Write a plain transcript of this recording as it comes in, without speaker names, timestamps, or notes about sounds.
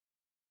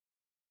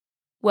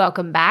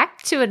Welcome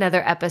back to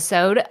another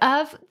episode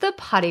of the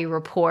Potty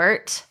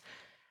Report.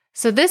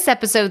 So this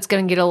episode's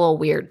going to get a little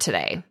weird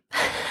today.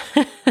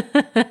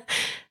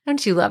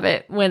 Don't you love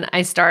it when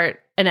I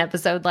start an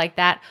episode like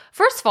that?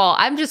 First of all,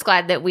 I'm just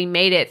glad that we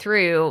made it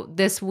through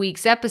this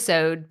week's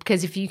episode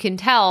because if you can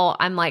tell,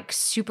 I'm like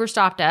super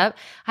stopped up.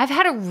 I've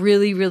had a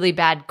really, really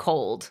bad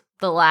cold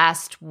the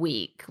last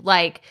week.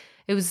 Like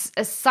it was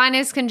a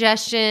sinus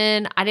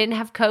congestion. I didn't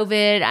have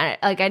COVID.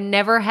 I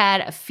never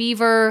had a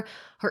fever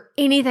or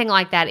anything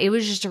like that. It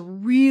was just a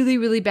really,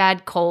 really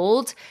bad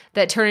cold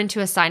that turned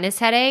into a sinus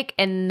headache.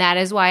 And that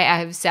is why I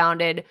have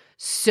sounded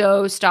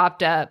so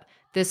stopped up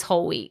this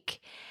whole week.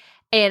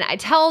 And I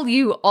tell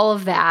you all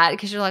of that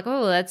because you're like,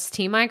 oh, that's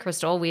TMI,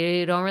 Crystal.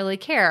 We don't really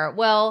care.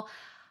 Well,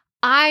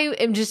 I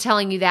am just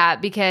telling you that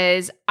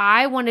because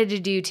I wanted to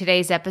do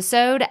today's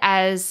episode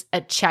as a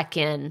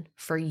check-in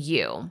for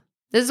you.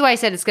 This is why I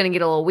said it's going to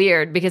get a little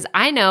weird because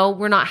I know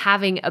we're not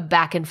having a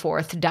back and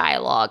forth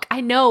dialogue. I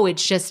know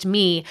it's just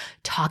me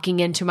talking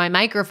into my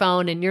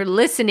microphone and you're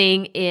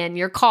listening in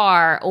your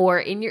car or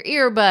in your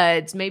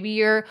earbuds. Maybe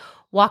you're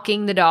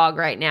walking the dog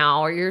right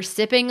now or you're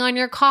sipping on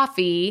your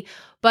coffee,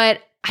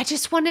 but I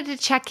just wanted to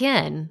check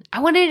in. I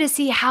wanted to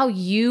see how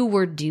you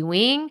were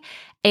doing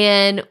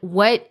and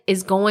what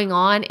is going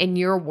on in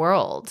your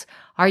world.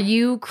 Are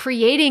you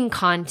creating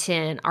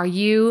content? Are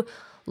you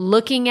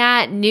looking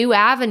at new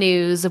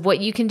avenues of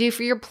what you can do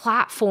for your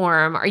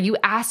platform? Are you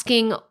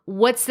asking,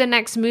 what's the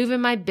next move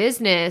in my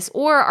business?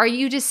 Or are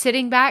you just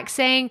sitting back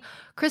saying,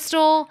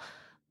 Crystal,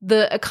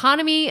 the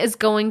economy is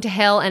going to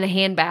hell in a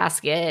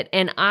handbasket,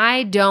 and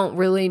I don't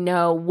really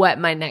know what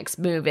my next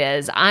move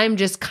is. I'm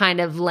just kind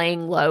of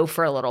laying low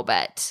for a little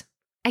bit.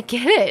 I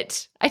get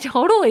it. I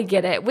totally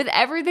get it. With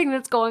everything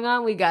that's going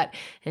on, we got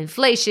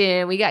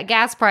inflation, we got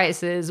gas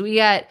prices, we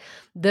got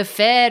the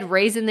Fed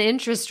raising the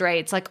interest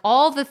rates, like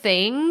all the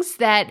things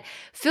that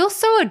feel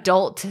so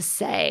adult to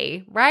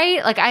say,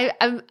 right? Like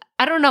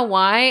I don't know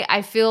why.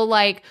 I feel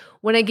like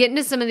when I get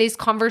into some of these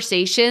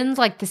conversations,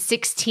 like the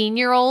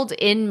 16-year-old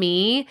in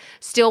me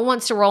still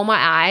wants to roll my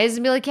eyes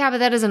and be like, yeah, but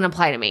that doesn't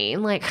apply to me.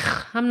 And like,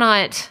 I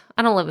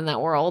don't live in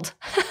that world.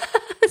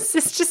 This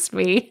is just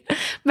me.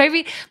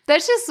 Maybe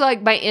that's just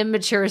like my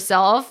immature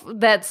self.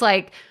 That's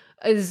like,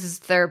 this is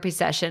therapy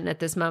session at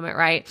this moment,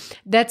 right?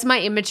 That's my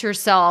immature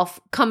self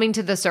coming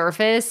to the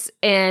surface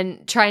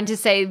and trying to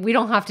say, we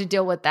don't have to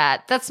deal with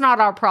that. That's not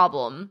our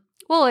problem.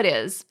 Well, it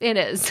is. It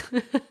is.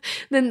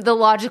 Then the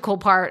logical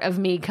part of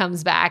me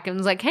comes back and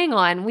is like, hang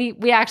on,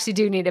 we actually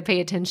do need to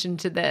pay attention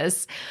to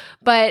this.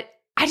 But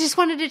I just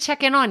wanted to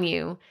check in on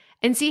you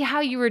and see how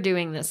you were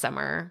doing this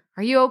summer.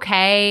 Are you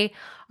okay?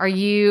 Are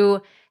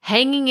you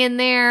hanging in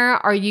there?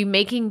 Are you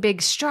making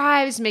big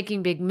strides,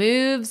 making big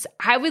moves?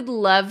 I would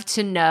love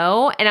to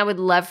know, and I would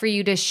love for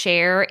you to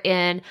share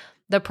in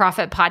the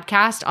Profit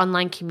Podcast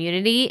online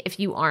community.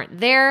 If you aren't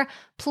there,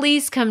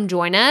 please come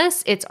join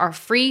us. It's our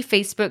free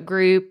Facebook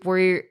group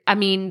where,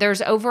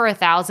 there's over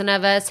 1,000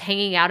 of us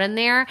hanging out in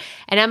there.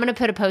 And I'm going to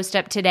put a post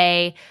up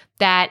today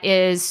that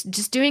is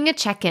just doing a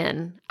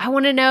check-in. I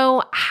want to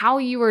know how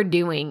you are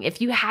doing.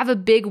 If you have a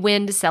big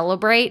win to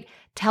celebrate,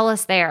 tell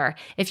us there.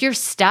 If you're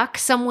stuck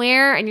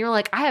somewhere and you're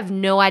like, I have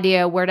no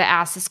idea where to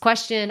ask this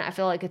question, I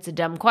feel like it's a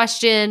dumb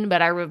question,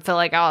 but I feel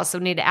like I also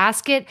need to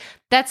ask it,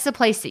 that's the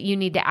place that you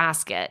need to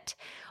ask it.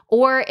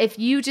 Or if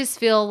you just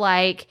feel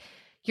like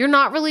you're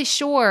not really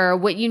sure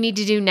what you need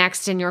to do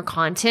next in your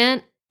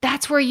content,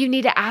 that's where you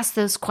need to ask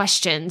those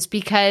questions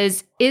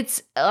because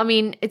it's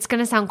going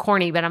to sound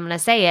corny, but I'm going to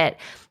say it.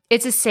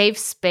 It's a safe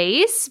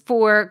space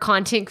for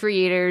content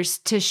creators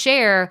to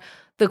share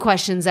the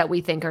questions that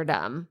we think are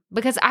dumb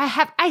because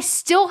I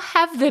still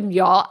have them,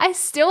 y'all. I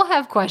still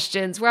have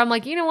questions where I'm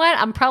like, you know what?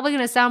 I'm probably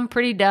going to sound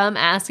pretty dumb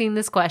asking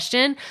this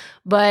question,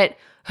 but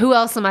who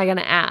else am I going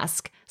to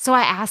ask? So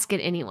I ask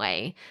it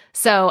anyway.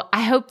 So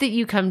I hope that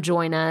you come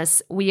join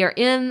us. We are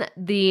in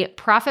the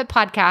Profit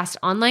Podcast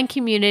online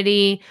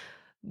community.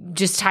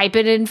 Just type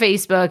it in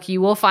Facebook. You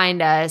will find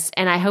us.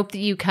 And I hope that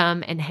you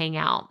come and hang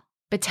out.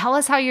 But tell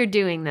us how you're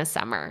doing this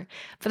summer.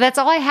 But that's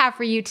all I have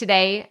for you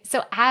today.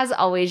 So as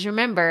always,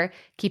 remember,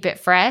 keep it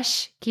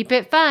fresh, keep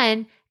it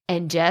fun,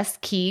 and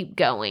just keep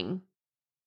going.